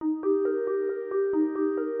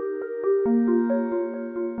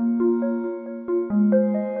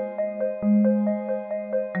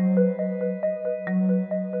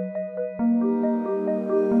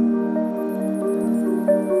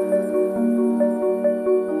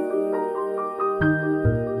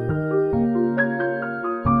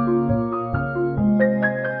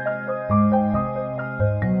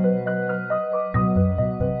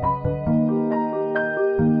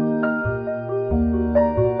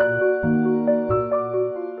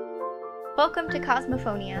Welcome to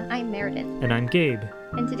Cosmophonia. I'm Meredith. And I'm Gabe.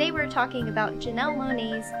 And today we're talking about Janelle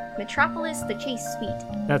Monáe's Metropolis, the Chase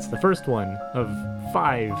Suite. That's the first one of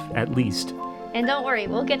 5, at least. And don't worry,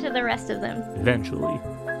 we'll get to the rest of them. Eventually.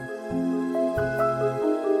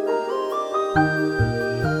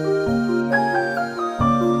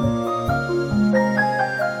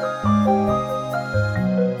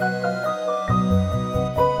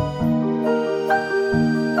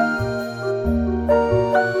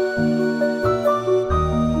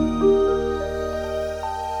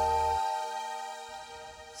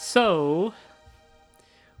 So,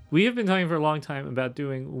 we have been talking for a long time about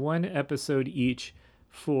doing one episode each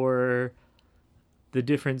for the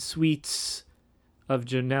different suites of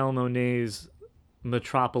Janelle Monáe's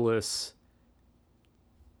Metropolis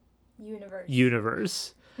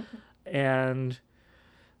universe. And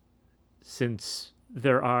since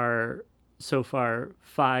there are so far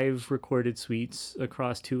 5 recorded suites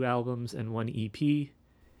across 2 albums and 1 EP,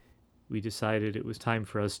 we decided it was time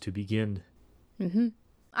for us to begin. Mm-hmm.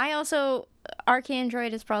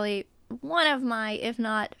 Arcandroid is probably one of my, if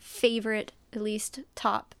not favorite, at least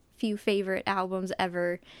top few favorite albums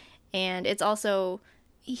ever. And it's also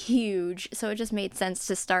huge, so it just made sense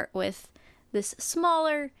to start with this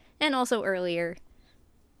smaller and also earlier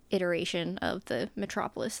iteration of the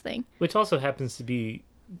Metropolis thing. Which also happens to be,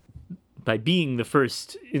 by being the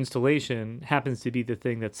first installation, happens to be the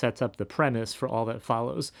thing that sets up the premise for all that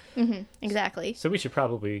follows. Mm-hmm, exactly. So we should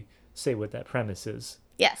probably say what that premise is.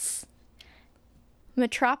 Yes.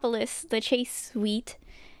 Metropolis, the Chase Suite,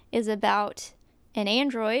 is about an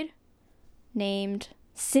android named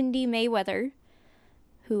Cindy Mayweather,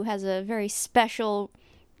 who has a very special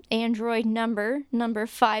android number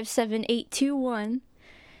 57821.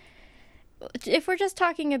 If we're just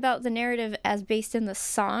talking about the narrative as based in the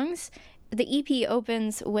songs, the EP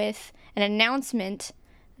opens with an announcement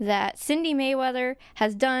that Cindy Mayweather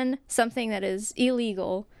has done something that is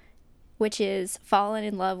illegal, which is fallen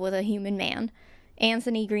in love with a human man,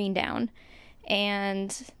 Anthony Greendown.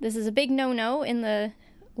 And this is a big no-no in the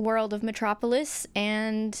world of Metropolis,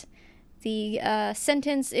 and the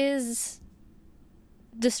sentence is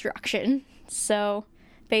destruction. So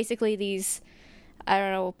basically these, I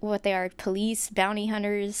don't know what they are, police, bounty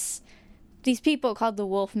hunters, these people called the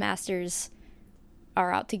Wolf Masters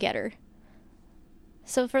are out to get her.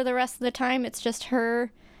 So for the rest of the time, it's just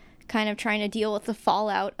her kind of trying to deal with the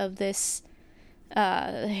fallout of this,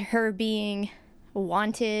 her being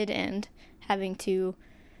wanted and having to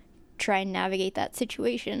try and navigate that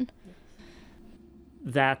situation.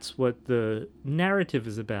 That's what the narrative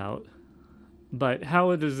is about. But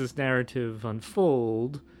how does this narrative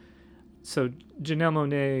unfold? So Janelle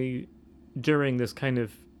Monáe, during this kind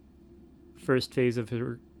of first phase of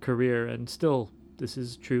her career, and still this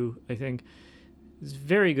is true, I think, is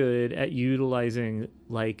very good at utilizing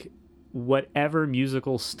like whatever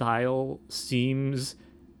musical style seems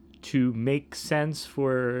to make sense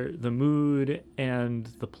for the mood and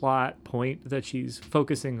the plot point that she's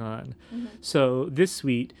focusing on. Mm-hmm. So this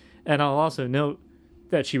suite, and I'll also note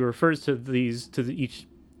that she refers to each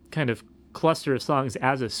kind of cluster of songs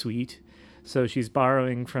as a suite. So she's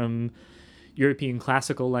borrowing from European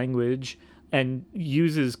classical language and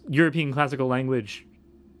uses European classical language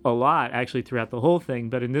a lot actually throughout the whole thing,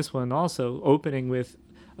 but in this one also opening with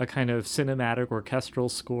a kind of cinematic orchestral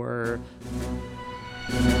score.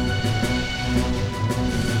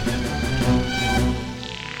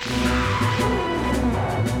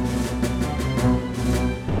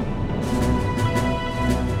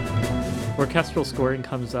 Orchestral scoring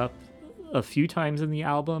comes up a few times in the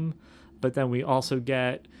album, but then we also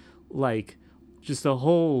get like just a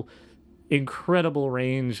whole incredible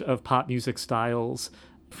range of pop music styles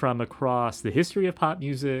from across the history of pop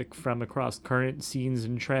music, from across current scenes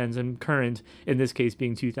and trends, and current, in this case,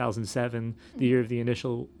 being 2007, the year of the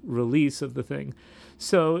initial release of the thing.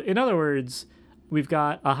 So, in other words, we've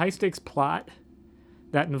got a high-stakes plot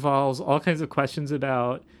that involves all kinds of questions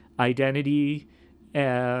about identity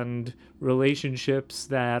and relationships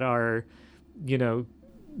that are,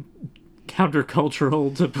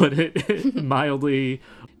 countercultural, to put it mildly,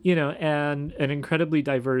 and an incredibly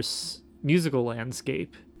diverse musical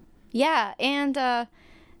landscape. Yeah, and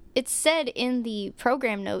it's said in the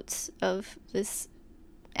program notes of this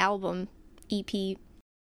album EP.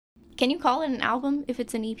 Can you call it an album if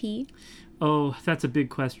it's an EP? Oh, that's a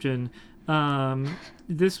big question.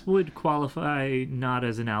 This would qualify not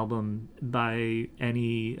as an album by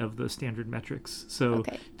any of the standard metrics. So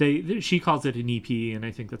okay. She calls it an EP, and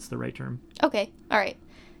I think that's the right term. Okay, all right.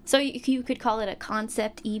 So you could call it a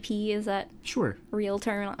concept EP, is that sure real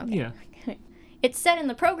term? Okay. Yeah. It's said in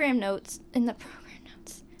the program notes,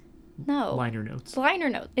 No. liner notes. Liner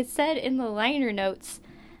note. It said in the liner notes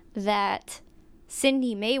that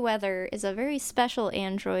Cindy Mayweather is a very special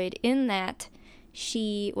android in that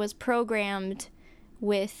she was programmed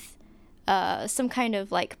with some kind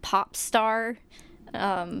of like pop star.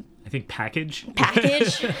 I think package.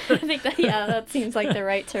 I think that seems like the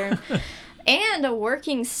right term. And a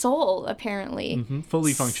working soul, apparently. Mm-hmm.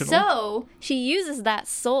 Fully functional. So she uses that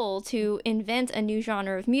soul to invent a new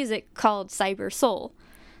genre of music called cyber soul.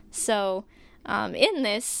 So in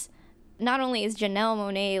this, not only is Janelle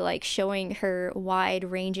Monáe like showing her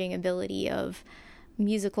wide-ranging ability of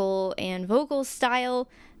musical and vocal style,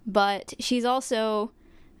 but she's also,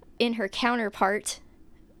 in her counterpart,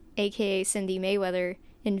 aka Cindy Mayweather,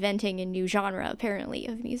 inventing a new genre, apparently,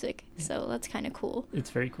 of music. So that's kind of cool. It's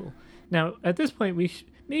very cool. Now, at this point,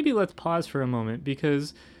 maybe let's pause for a moment,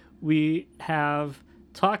 because we have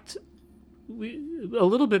talked a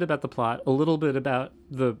little bit about the plot, a little bit about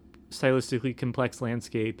the stylistically complex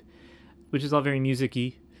landscape, which is all very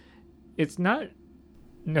music-y. It's not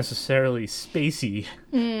necessarily spacey.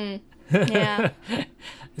 Yeah.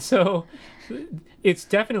 So it's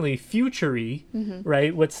definitely future-y,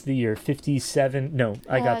 right? What's the year? 57? No,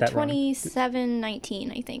 I got that wrong.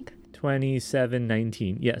 2719, I think.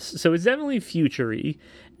 2719, yes. So it's definitely future-y,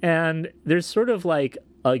 and there's sort of like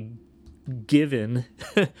a given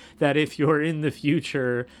that if you're in the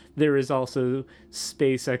future, there is also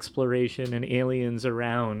space exploration and aliens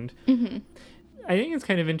around. Mm-hmm. I think it's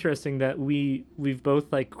kind of interesting that we've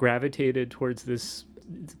both like gravitated towards this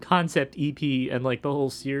concept EP and like the whole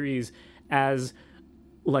series as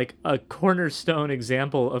like a cornerstone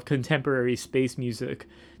example of contemporary space music,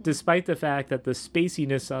 despite the fact that the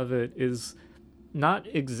spaciness of it is not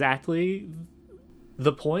exactly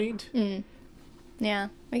the point. Yeah,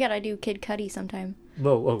 we gotta do Kid Cudi sometime.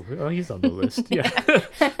 Oh, he's on the list. Yeah.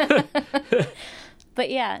 But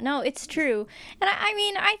yeah, no, it's true. And I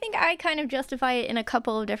mean, I think I kind of justify it in a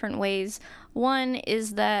couple of different ways. One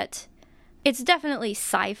is that it's definitely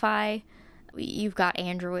sci-fi. You've got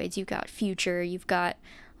androids, you've got future, you've got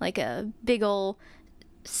like a big ol'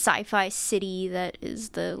 sci-fi city that is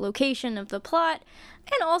the location of the plot.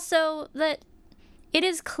 And also that it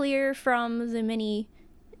is clear from the many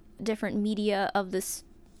different media of this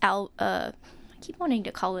I keep wanting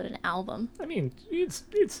to call it an album. I mean, it's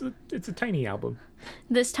a tiny album.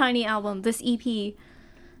 This tiny album, this EP,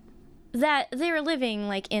 that they're living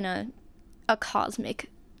like in a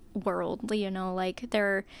cosmic world, you know, like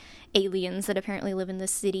there are aliens that apparently live in the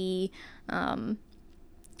city.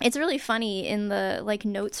 It's really funny in the like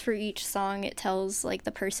notes for each song. It tells like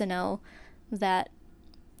the personnel that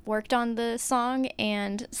worked on the song,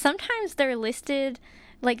 and sometimes they're listed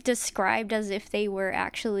like described as if they were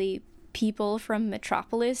actually people from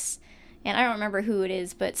Metropolis. And I don't remember who it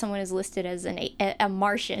is, but someone is listed as a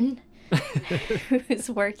Martian who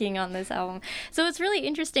is working on this album. So it's really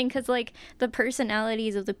interesting because, like, the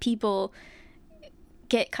personalities of the people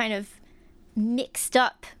get kind of mixed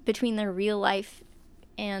up between their real life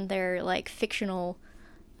and their, like, fictional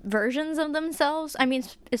versions of themselves. I mean,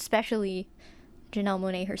 especially Janelle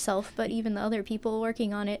Monáe herself, but even the other people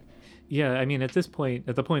working on it. Yeah, I mean, at this point,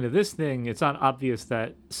 at the point of this thing, it's not obvious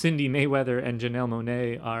that Cindy Mayweather and Janelle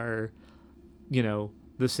Monáe are, you know,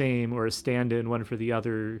 the same or a stand-in one for the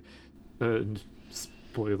other.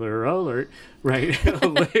 Spoiler alert, right?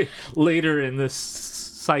 Later in this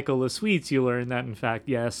cycle of Sweets, you learn that, in fact,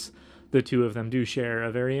 yes, the two of them do share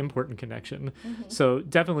a very important connection. Mm-hmm. So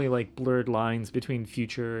definitely, like, blurred lines between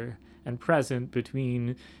future and present,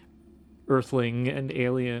 between Earthling and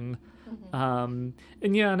alien. Mm-hmm.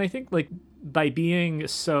 And I think, like, by being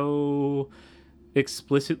so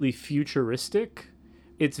explicitly futuristic,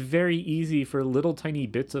 it's very easy for little tiny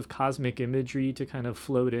bits of cosmic imagery to kind of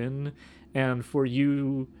float in, and for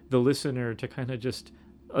you, the listener, to kind of just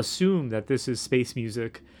assume that this is space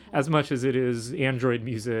music as much as it is android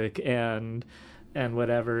music and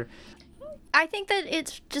whatever. I think that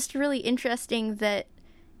it's just really interesting that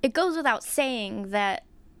it goes without saying that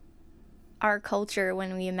our culture,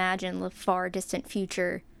 when we imagine the far distant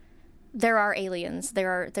future, there are aliens,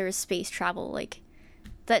 there is space travel, like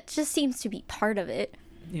that just seems to be part of it.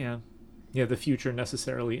 Yeah, the future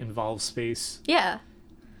necessarily involves space. Yeah.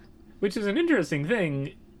 Which is an interesting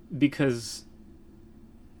thing, because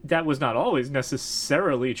that was not always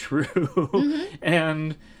necessarily true. Mm-hmm.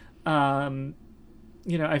 And,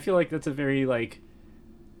 I feel like that's a very, like,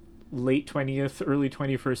 late 20th, early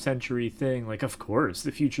 21st century thing. Like, of course,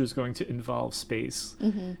 the future is going to involve space.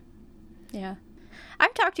 Mm-hmm. Yeah.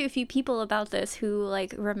 I've talked to a few people about this who,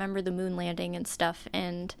 like, remember the moon landing and stuff,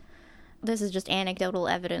 and this is just anecdotal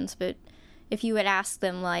evidence, but if you would ask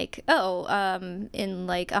them, like, oh, in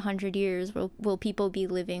like 100 years, will people be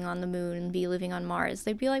living on the moon and be living on Mars?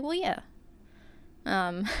 They'd be like, well, yeah.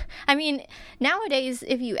 I mean, nowadays,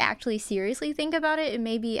 if you actually seriously think about it, it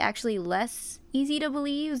may be actually less easy to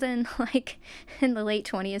believe than like in the late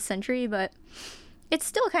 20th century, but it's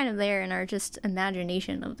still kind of there in our just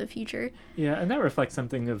imagination of the future. Yeah, and that reflects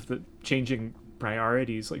something of the changing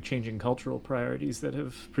priorities, like changing cultural priorities that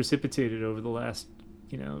have precipitated over the last,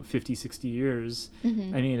 50, 60 years.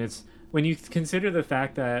 Mm-hmm. I mean, it's when you consider the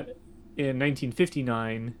fact that in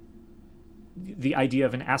 1959, the idea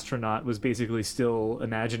of an astronaut was basically still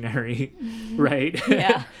imaginary, right?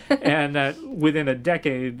 Yeah. And that within a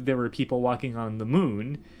decade, there were people walking on the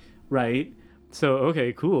moon, right? So,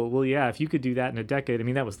 okay, cool. Well, yeah, if you could do that in a decade, I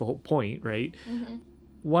mean, that was the whole point, right? Mm-hmm.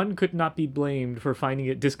 One could not be blamed for finding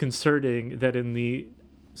it disconcerting that in the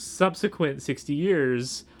subsequent 60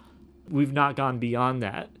 years, we've not gone beyond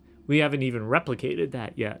that. We haven't even replicated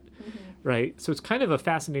that yet. Mm-hmm. Right. So it's kind of a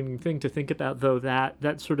fascinating thing to think about, though,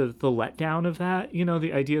 that sort of the letdown of that,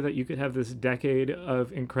 the idea that you could have this decade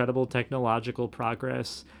of incredible technological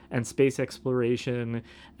progress and space exploration,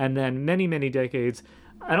 and then many, many decades.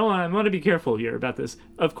 I want to be careful here about this.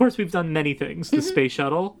 Of course, we've done many things. The space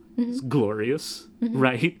shuttle is glorious,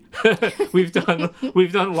 right? we've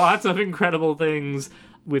done lots of incredible things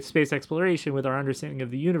with space exploration, with our understanding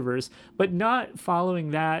of the universe, but not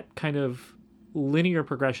following that kind of linear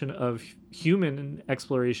progression of human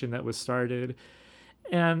exploration that was started.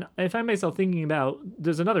 And I find myself thinking about,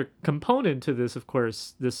 there's another component to this, of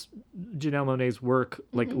course, this Janelle Monáe's work,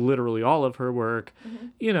 like literally all of her work,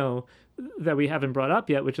 that we haven't brought up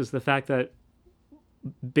yet, which is the fact that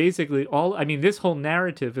basically this whole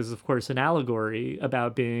narrative is, of course, an allegory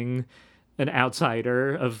about being an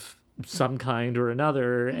outsider of some kind or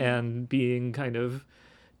another and being kind of,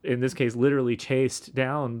 in this case, literally chased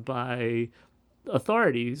down by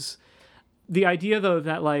authorities. The idea, though,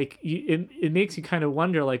 that like it makes you kind of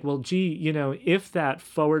wonder, like, well, gee, if that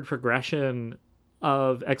forward progression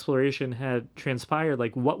of exploration had transpired,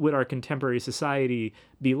 like, what would our contemporary society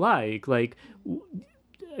be like? Like,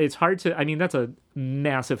 it's hard to, that's a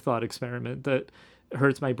massive thought experiment that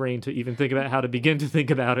hurts my brain to even think about how to begin to think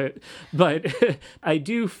about it. But I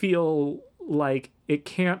do feel like it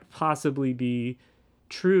can't possibly be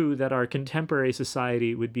true that our contemporary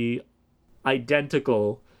society would be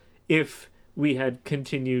identical if we had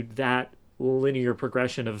continued that linear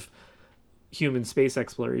progression of human space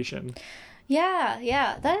exploration.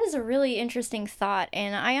 Yeah, that is a really interesting thought,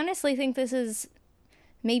 and I honestly think this is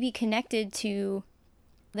maybe connected to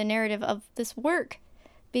the narrative of this work,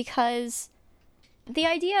 because the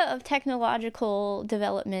idea of technological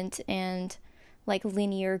development and like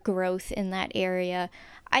linear growth in that area,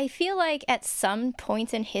 I feel like at some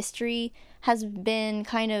points in history has been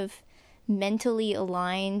kind of mentally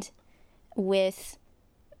aligned with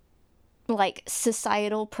like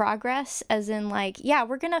societal progress, as in like, yeah,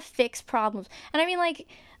 we're gonna fix problems. And I mean, like,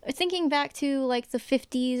 thinking back to like the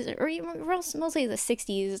 50s or even mostly the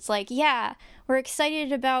 60s, it's like, yeah, we're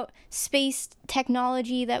excited about space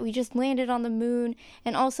technology that we just landed on the moon,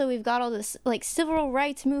 and also we've got all this like civil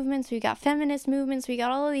rights movements, we got feminist movements, we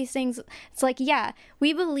got all of these things. It's like, yeah,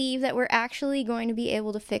 we believe that we're actually going to be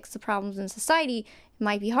able to fix the problems in society. It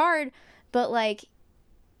might be hard, but like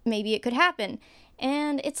maybe it could happen.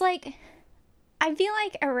 And it's like, I feel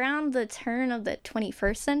like around the turn of the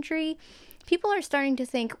 21st century, people are starting to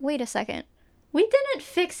think, wait a second, we didn't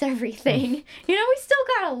fix everything. We still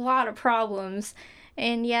got a lot of problems.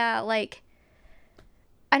 And yeah, like,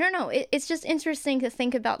 I don't know. It's just interesting to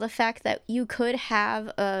think about the fact that you could have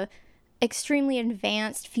a extremely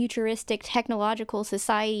advanced, futuristic, technological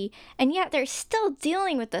society, and yet they're still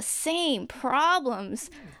dealing with the same problems.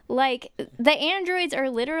 Like, the androids are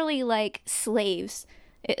literally like slaves.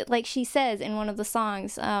 Like she says in one of the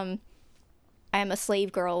songs, I am a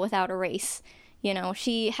slave girl without a race.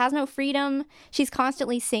 She has no freedom. She's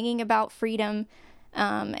constantly singing about freedom,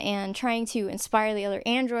 and trying to inspire the other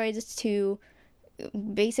androids to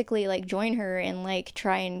basically like join her and like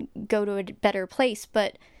try and go to a better place.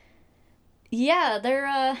 But yeah, they're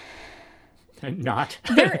not.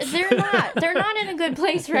 They're not in a good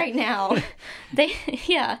place right now.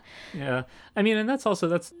 Yeah. And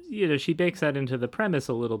that's she bakes that into the premise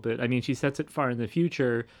a little bit. She sets it far in the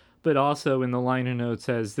future, but also in the liner note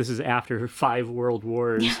says this is after 5 world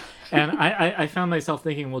wars. Yeah. And I found myself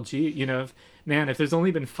thinking, well, gee, if there's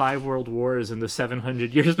only been 5 world wars in the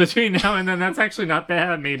 700 years between now and then, that's actually not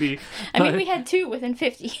bad, maybe. We had 2 within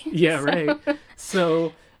 50. Yeah, so. Right.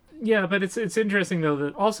 So, yeah, but it's interesting, though,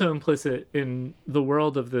 that also implicit in the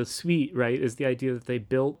world of the suite, right, is the idea that they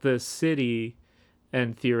built this city,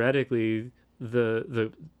 and theoretically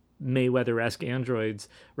the Mayweather-esque androids,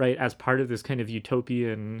 right, as part of this kind of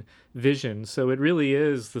utopian vision. So it really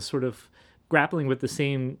is the sort of grappling with the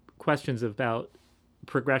same questions about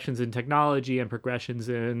progressions in technology and progressions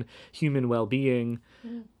in human well-being.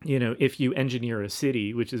 You know, if you engineer a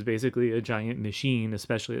city, which is basically a giant machine,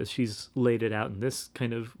 especially as she's laid it out in this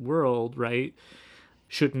kind of world, right?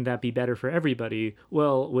 Shouldn't that be better for everybody?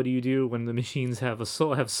 Well, what do you do when the machines have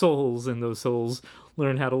souls, and those souls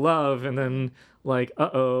learn how to love, and then like,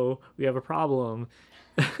 we have a problem.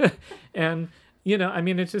 And you know, I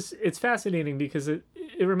mean, it's fascinating because it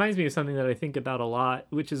reminds me of something that I think about a lot,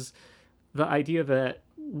 which is the idea that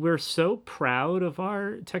we're so proud of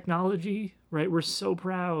our technology, right? We're so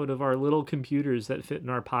proud of our little computers that fit in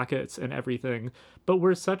our pockets and everything, but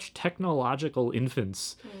we're such technological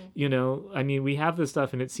infants. You know, I mean, we have this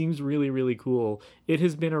stuff and it seems really, really cool. It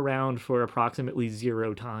has been around for approximately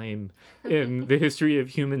 0 time in the history of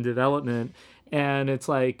human development. And it's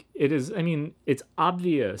like, it's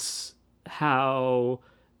obvious how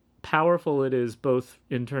powerful it is, both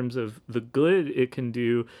in terms of the good it can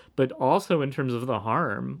do, but also in terms of the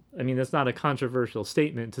harm. I mean, it's not a controversial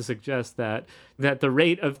statement to suggest that the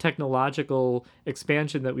rate of technological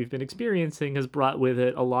expansion that we've been experiencing has brought with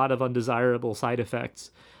it a lot of undesirable side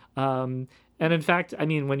effects. And in fact, I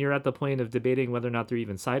mean, when you're at the point of debating whether or not they're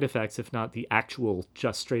even side effects, if not the actual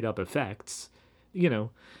just straight up effects, you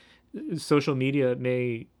know, social media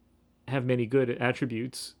may have many good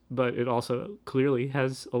attributes, but it also clearly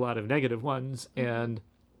has a lot of negative ones. And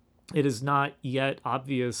it is not yet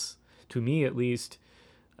obvious, to me at least,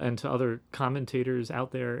 and to other commentators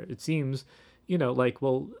out there, it seems, you know, like,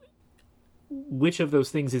 well, which of those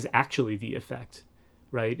things is actually the effect,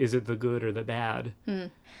 right? Is it the good or the bad?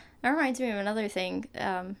 That reminds me of another thing.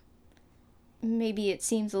 Maybe it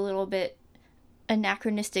seems a little bit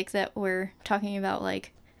anachronistic that we're talking about,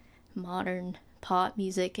 like, modern pop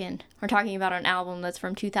music, and we're talking about an album that's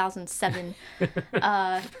from 2007.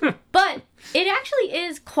 But it actually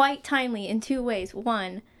is quite timely in 2 ways.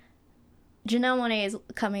 One, Janelle Monáe is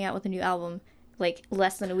coming out with a new album like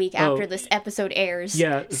less than a week after this episode airs.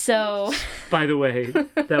 Yeah. So, by the way,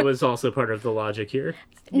 that was also part of the logic here.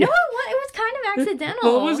 No, it was kind of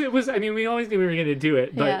accidental. Well, it was. I mean, we always knew we were going to do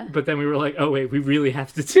it, but then we were like, oh wait, we really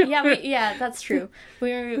have to do it. Yeah, that's true.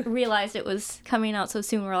 We realized it was coming out so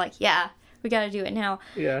soon. We're like, yeah, we got to do it now.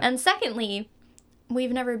 Yeah. And secondly,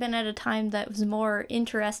 we've never been at a time that was more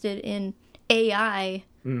interested in AI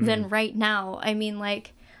than right now. I mean,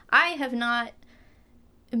 like, I have not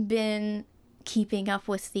been keeping up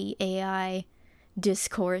with the AI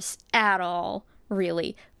discourse at all,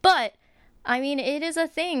 really. But, I mean, it is a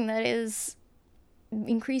thing that is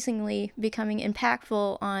increasingly becoming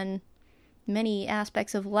impactful on many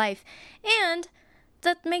aspects of life. And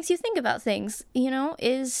that makes you think about things. You know,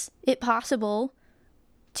 is it possible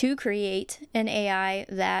to create an AI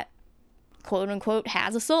that, quote unquote,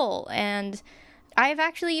 has a soul? And I've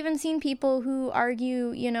actually even seen people who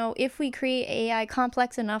argue, you know, if we create AI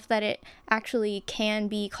complex enough that it actually can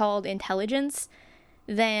be called intelligence,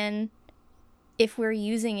 then if we're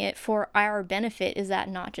using it for our benefit, is that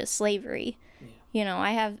not just slavery? Yeah. You know,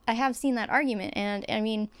 I have seen that argument, and I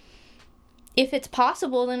mean, if it's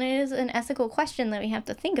possible, then it is an ethical question that we have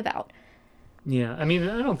to think about. Yeah, I mean,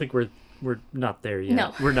 I don't think we're not there yet.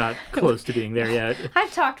 No. We're not close to being there yet.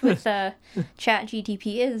 I've talked with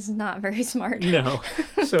ChatGPT. It is not very smart. No.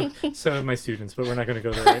 So have my students, but we're not going to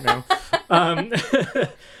go there right now.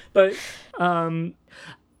 But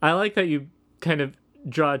I like that you kind of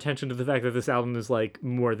draw attention to the fact that this album is like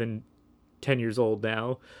more than 10 years old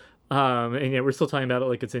now. And yet we're still talking about it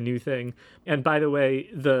like it's a new thing. And by the way,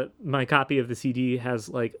 my copy of the CD has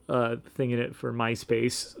like a thing in it for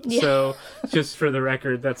MySpace. Yeah. So just for the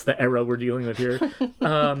record, that's the era we're dealing with here.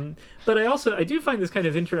 But I do find this kind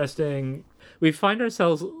of interesting. We find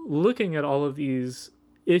ourselves looking at all of these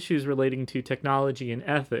issues relating to technology and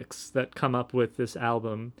ethics that come up with this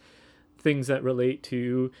album, things that relate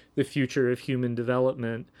to the future of human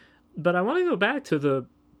development. But I want to go back to the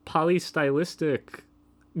polystylistic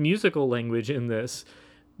musical language in this,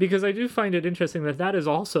 because I do find it interesting that is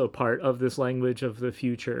also part of this language of the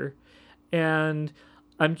future. And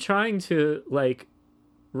I'm trying to like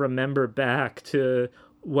remember back to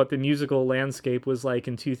what the musical landscape was like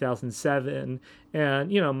in 2007.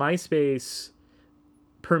 And, you know, MySpace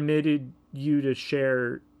permitted you to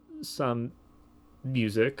share some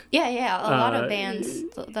music. Yeah, a lot of bands,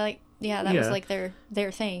 like, was like their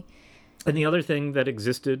thing. And the other thing that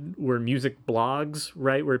existed were music blogs,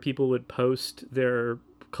 right, where people would post their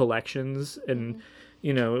collections. And,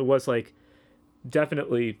 you know, it was like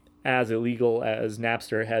definitely as illegal as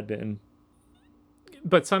Napster had been.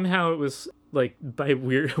 But somehow it was like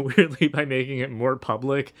weirdly by making it more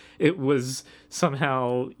public, it was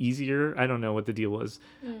somehow easier. I don't know what the deal was.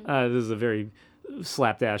 This is a very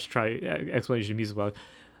slapdash explanation of music blog.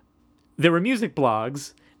 There were music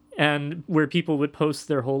blogs, and where people would post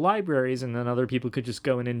their whole libraries, and then other people could just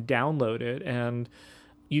go in and download it, and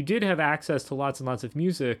you did have access to lots and lots of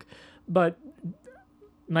music. But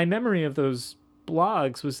my memory of those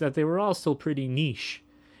blogs was that they were all still pretty niche,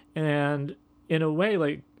 and in a way,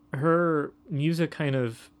 like, her music kind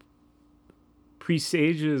of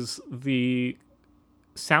presages the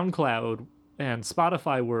SoundCloud and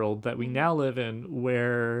Spotify world that we now live in,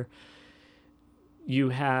 where you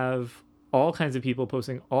have all kinds of people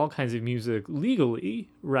posting all kinds of music legally,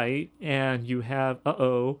 right? And you have,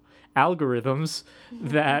 algorithms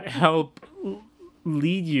that help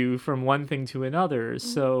lead you from one thing to another.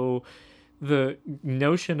 So the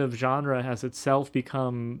notion of genre has itself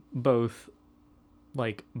become both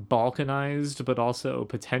like balkanized, but also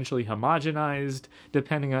potentially homogenized,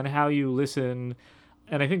 depending on how you listen.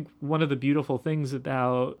 And I think one of the beautiful things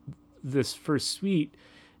about this first suite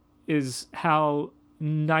is how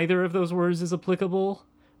neither of those words is applicable,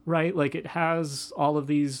 right? Like, it has all of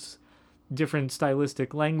these different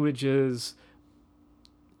stylistic languages,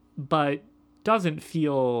 but doesn't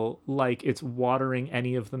feel like it's watering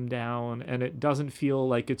any of them down, and it doesn't feel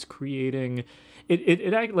like it's creating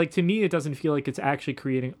it like, to me, it doesn't feel like it's actually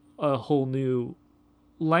creating a whole new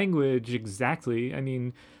language exactly. I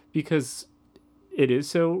mean, because it is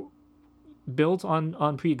so built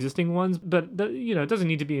on pre-existing ones, but it doesn't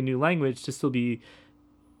need to be a new language to still be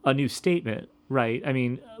a new statement, right? I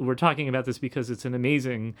mean, we're talking about this because it's an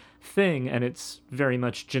amazing thing, and it's very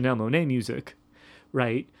much Janelle Monáe music,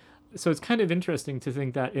 right? So it's kind of interesting to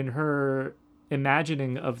think that in her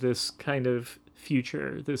imagining of this kind of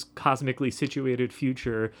future, this cosmically situated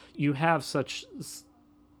future, you have such,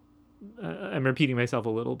 I'm repeating myself a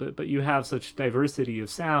little bit, but you have such diversity of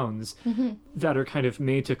sounds that are kind of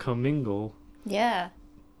made to commingle. Yeah.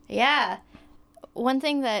 One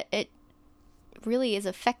thing that it really is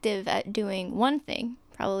effective at doing, one thing,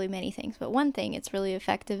 probably many things, but one thing it's really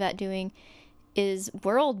effective at doing is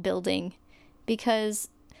world building. Because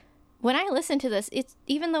when I listen to this, it's,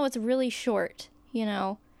 even though it's really short,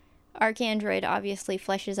 Arcandroid obviously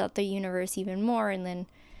fleshes out the universe even more, and then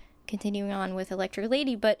continuing on with Electric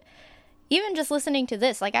Lady, but even just listening to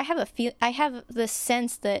this, like, I have this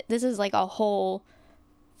sense that this is like a whole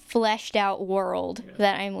fleshed out world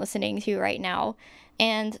that I'm listening to right now.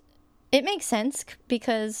 And it makes sense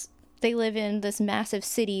because they live in this massive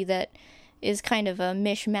city that is kind of a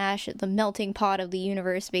mishmash, the melting pot of the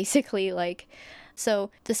universe, basically. Like,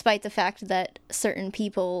 so despite the fact that certain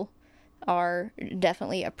people are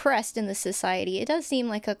definitely oppressed in the society, it does seem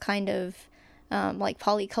like a kind of like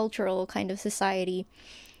polycultural kind of society,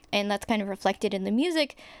 and that's kind of reflected in the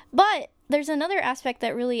music. But there's another aspect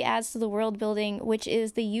that really adds to the world building, which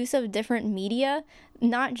is the use of different media,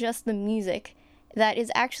 not just the music, that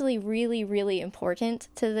is actually really, really important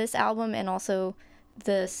to this album and also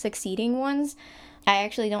the succeeding ones. I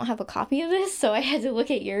actually don't have a copy of this, so I had to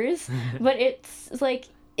look at yours. But it's like,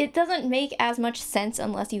 it doesn't make as much sense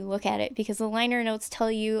unless you look at it, because the liner notes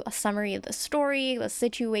tell you a summary of the story, the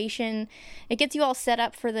situation. It gets you all set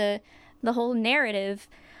up for the whole narrative.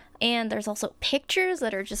 And there's also pictures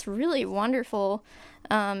that are just really wonderful.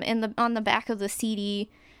 On the back of the CD,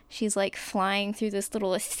 she's like flying through this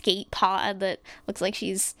little escape pod that looks like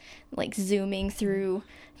she's like zooming through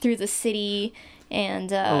the city.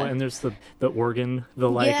 And and there's the organ,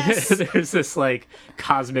 yes. There's this like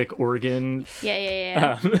cosmic organ.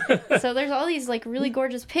 Yeah. So there's all these like really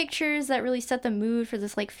gorgeous pictures that really set the mood for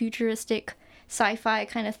this like futuristic sci-fi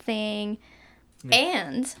kind of thing. Yeah.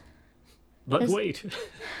 And but wait,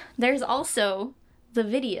 there's also the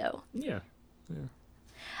video. Yeah.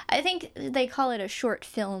 I think they call it a short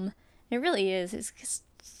film. It really is. It's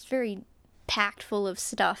very packed full of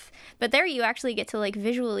stuff. But there you actually get to like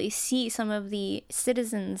visually see some of the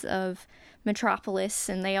citizens of Metropolis,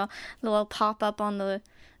 and they'll all pop up on the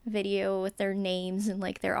video with their names and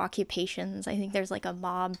like their occupations. I think there's like a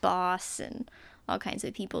mob boss and all kinds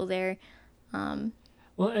of people there. Well,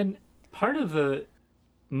 and part of the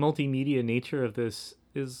multimedia nature of this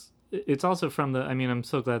is it's also from I'm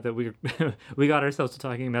so glad that we got ourselves to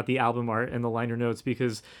talking about the album art and the liner notes,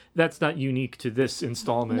 because that's not unique to this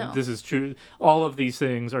installment. No. This is true. All of these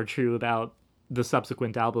things are true about the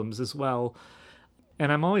subsequent albums as well.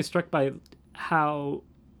 And I'm always struck by how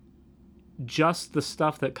just the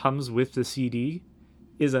stuff that comes with the CD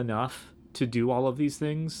is enough to do all of these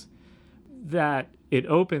things, that it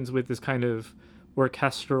opens with this kind of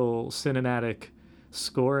orchestral cinematic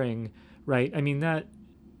scoring, right? I mean, that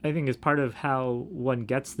I think is part of how one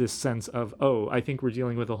gets this sense of, oh, I think we're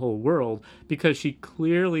dealing with a whole world, because she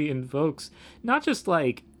clearly invokes not just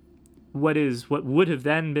like what would have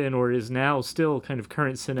then been or is now still kind of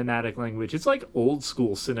current cinematic language. It's like old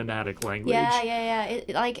school cinematic language. Yeah.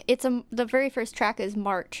 The very first track is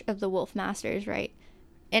March of the Wolf Masters, right?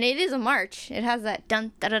 And it is a march. It has that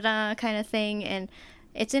dun da da da kind of thing, and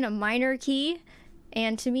it's in a minor key.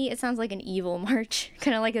 And to me, it sounds like an evil march,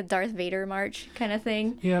 kind of like a Darth Vader march kind of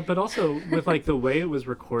thing. Yeah, but also with like the way it was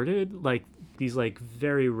recorded, like these like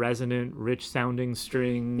very resonant, rich sounding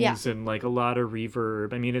strings and like a lot of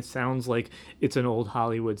reverb. I mean, it sounds like it's an old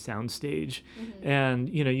Hollywood soundstage. Mm-hmm. And,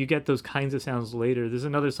 you know, you get those kinds of sounds later. There's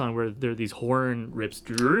another song where there are these horn rips.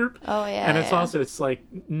 Oh, yeah. And it's also, it's like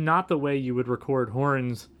not the way you would record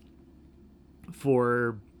horns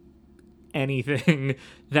for anything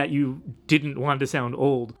that you didn't want to sound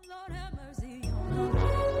old. Lord have mercy on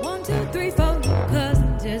us. 1, 2, 3, 4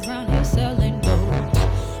 cousins is round here selling dope.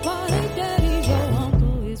 While they daddy, your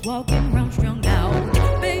uncle is walking around strung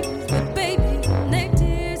out. Babies with babies, and their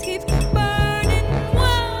tears keep burning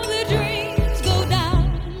while their dreams go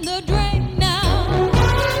down the drain now.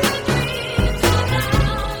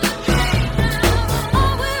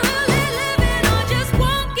 Oh, we're really living on just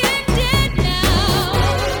walking dead now.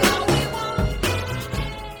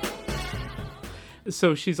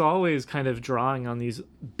 So she's always kind of drawing on these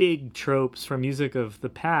big tropes from music of the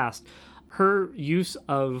past. Her use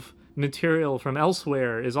of material from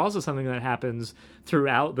elsewhere is also something that happens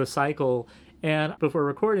throughout the cycle. And before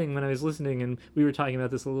recording, when I was listening, and we were talking about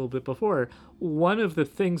this a little bit before, one of the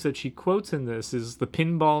things that she quotes in this is the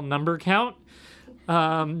pinball number count.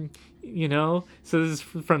 You know, so this is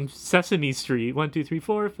from Sesame Street. 1, 2, 3,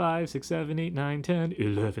 4, 5, 6, 7, 8, 9, 10,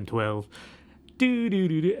 11, 12, do do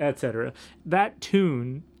do do, etc. That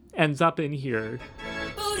tune ends up in here.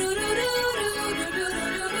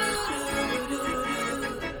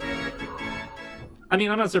 I mean,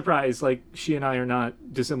 I'm not surprised. Like, she and I are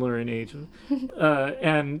not dissimilar in age,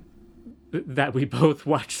 and that we both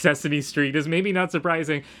watched Sesame Street is maybe not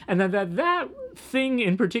surprising, and that thing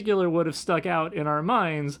in particular would have stuck out in our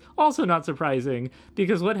minds, also not surprising,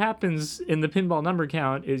 because what happens in the pinball number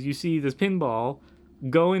count is you see this pinball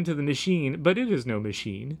go into the machine, but it is no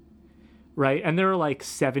machine, right? And there are like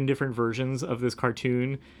 7 different versions of this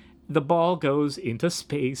cartoon. The ball goes into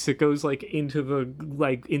space. It goes into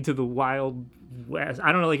the wild west.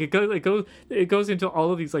 I don't know. Like it goes into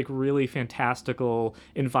all of these like really fantastical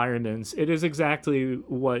environments. It is exactly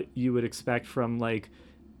what you would expect from like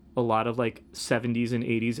a lot of like 70s and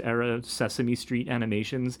 80s era Sesame Street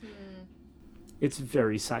animations. It's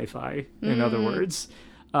very sci-fi, in other words,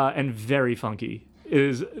 and very funky. It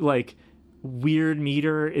is like weird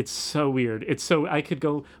meter. It's so weird. We could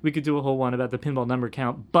do a whole one about the pinball number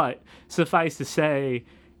count, but suffice to say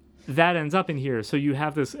that ends up in here. So you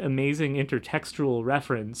have this amazing intertextual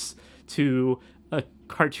reference to a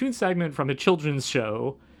cartoon segment from a children's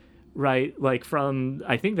show, right? Like from,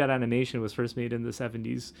 I think that animation was first made in the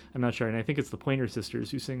 70s. I'm not sure. And I think it's the Pointer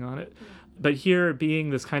Sisters who sing on it. But here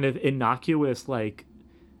being this kind of innocuous, like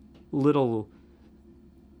little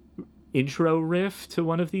intro riff to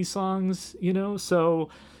one of these songs, you know? So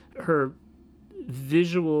her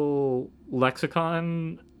visual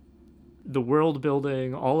lexicon, the world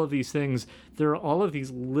building, all of these things, there are all of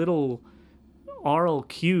these little aural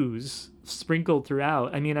cues sprinkled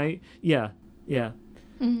throughout. I mean, yeah.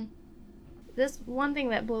 Mm-hmm. This one thing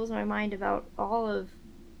that blows my mind about all of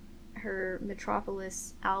her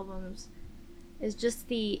Metropolis albums is just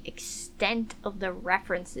the extent of the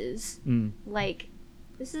references. Like,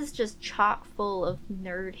 this is just chock full of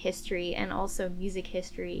nerd history and also music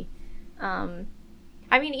history.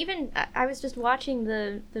 I mean, even I was just watching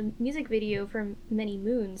the music video for Many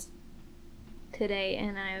Moons today,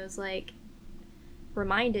 and I was like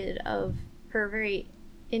reminded of her very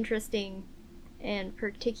interesting and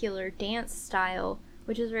particular dance style,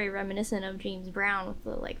 which is very reminiscent of James Brown with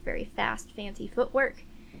the like very fast, fancy footwork.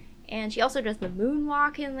 And she also does the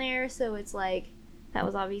moonwalk in there, so it's like that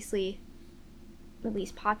was obviously at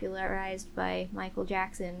least popularized by Michael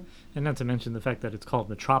Jackson. And not to mention the fact that it's called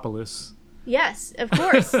Metropolis. Yes, of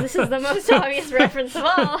course. This is the most obvious reference of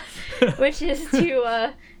all, which is to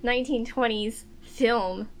a 1920s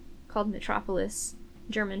film called Metropolis,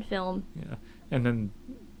 German film. Yeah, and then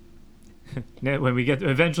when we get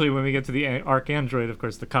to the Arcandroid, of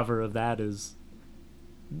course, the cover of that is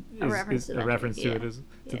a reference to it,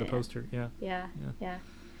 to the poster. Yeah.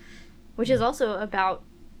 Which is also about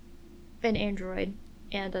an android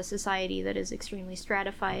and a society that is extremely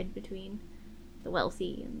stratified between the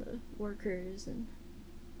wealthy and the workers, and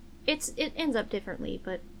it ends up differently,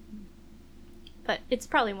 but But it's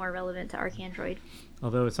probably more relevant to Arcandroid.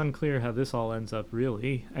 Although it's unclear how this all ends up,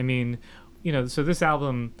 really. I mean, so this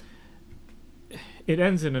album, it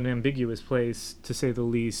ends in an ambiguous place, to say the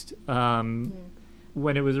least.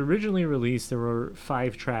 When it was originally released, there were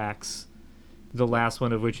 5 tracks, the last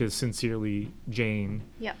one of which is Sincerely Jane.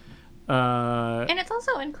 Yep. And it's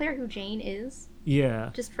also unclear who Jane is. Yeah.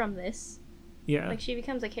 Just from this. Yeah. Like, she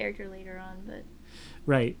becomes a character later on, but...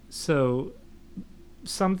 Right. So,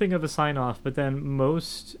 something of a sign-off, but then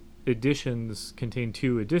most editions contain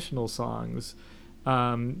 2 additional songs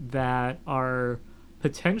that are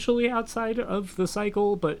potentially outside of the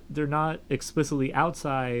cycle, but they're not explicitly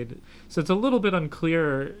outside. So it's a little bit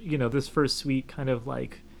unclear, this first suite kind of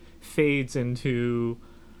like fades into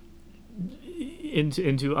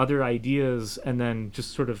other ideas and then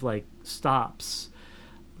just sort of like stops.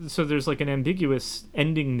 So there's like an ambiguous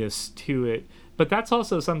endingness to it. But that's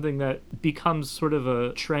also something that becomes sort of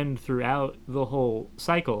a trend throughout the whole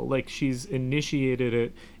cycle. Like, she's initiated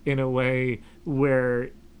it in a way where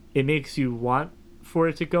it makes you want for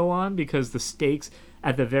it to go on, because the stakes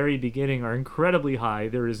at the very beginning are incredibly high.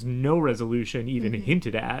 There is no resolution even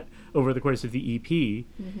hinted at over the course of the EP,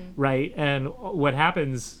 right? And what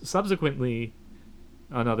happens subsequently,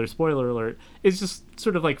 another spoiler alert, is just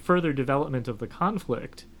sort of like further development of the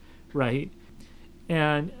conflict, right?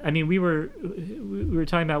 And I mean, we were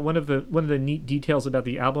talking about one of the neat details about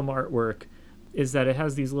the album artwork is that it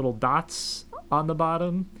has these little dots on the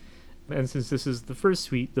bottom. And since this is the first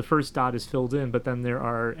suite, the first dot is filled in, but then there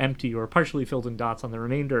are empty or partially filled in dots on the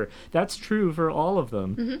remainder. That's true for all of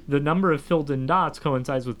them. The number of filled in dots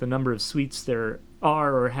coincides with the number of suites there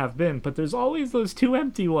are or have been, but there's always those 2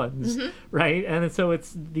 empty ones, right? And so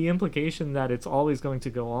it's the implication that it's always going to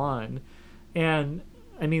go on. And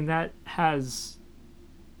I mean, that has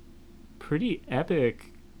pretty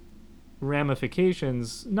epic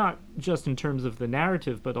ramifications, not just in terms of the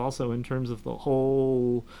narrative, but also in terms of the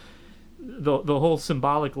whole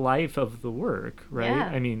symbolic life of the work, right? Yeah.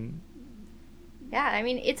 I mean,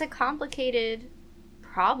 it's a complicated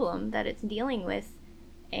problem that it's dealing with,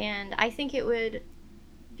 and I think it would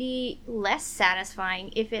be less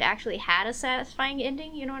satisfying if it actually had a satisfying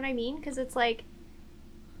ending, you know what I mean? Because it's like,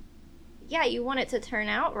 yeah, you want it to turn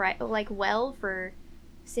out right, like, well, for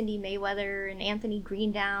Cindy Mayweather and Anthony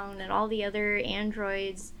Greendown and all the other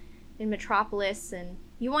androids in Metropolis, and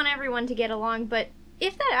you want everyone to get along, but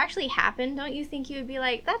if that actually happened, don't you think you would be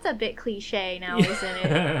like, that's a bit cliche now, isn't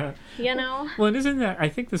it? Well, and isn't that, I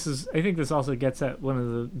think this also gets at one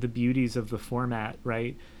of the beauties of the format,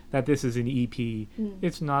 right? That this is an EP.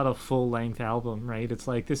 It's not a full-length album, right? It's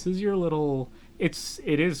like, this is your little, it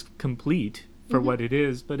is complete for what it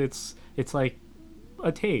is, but it's like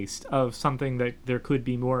a taste of something that there could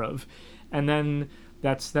be more of. And then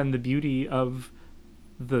that's then the beauty of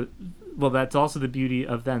that's also the beauty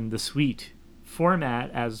of then the suite format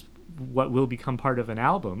as what will become part of an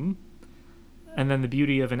album, and then the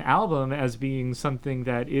beauty of an album as being something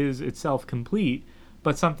that is itself complete,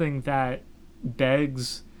 but something that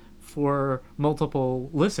begs for multiple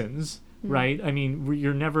listens, right? I mean,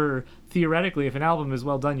 you're never, theoretically, if an album is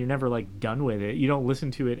well done, you're never like done with it. You don't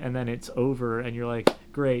listen to it and then it's over and you're like,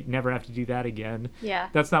 great, never have to do that again. Yeah.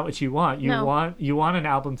 That's not what you want. You want an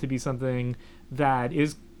album to be something that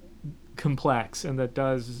is complex and that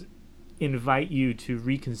does invite you to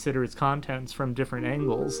reconsider its contents from different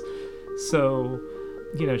angles. So,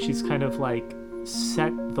 she's kind of like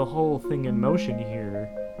set the whole thing in motion here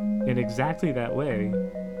in exactly that way.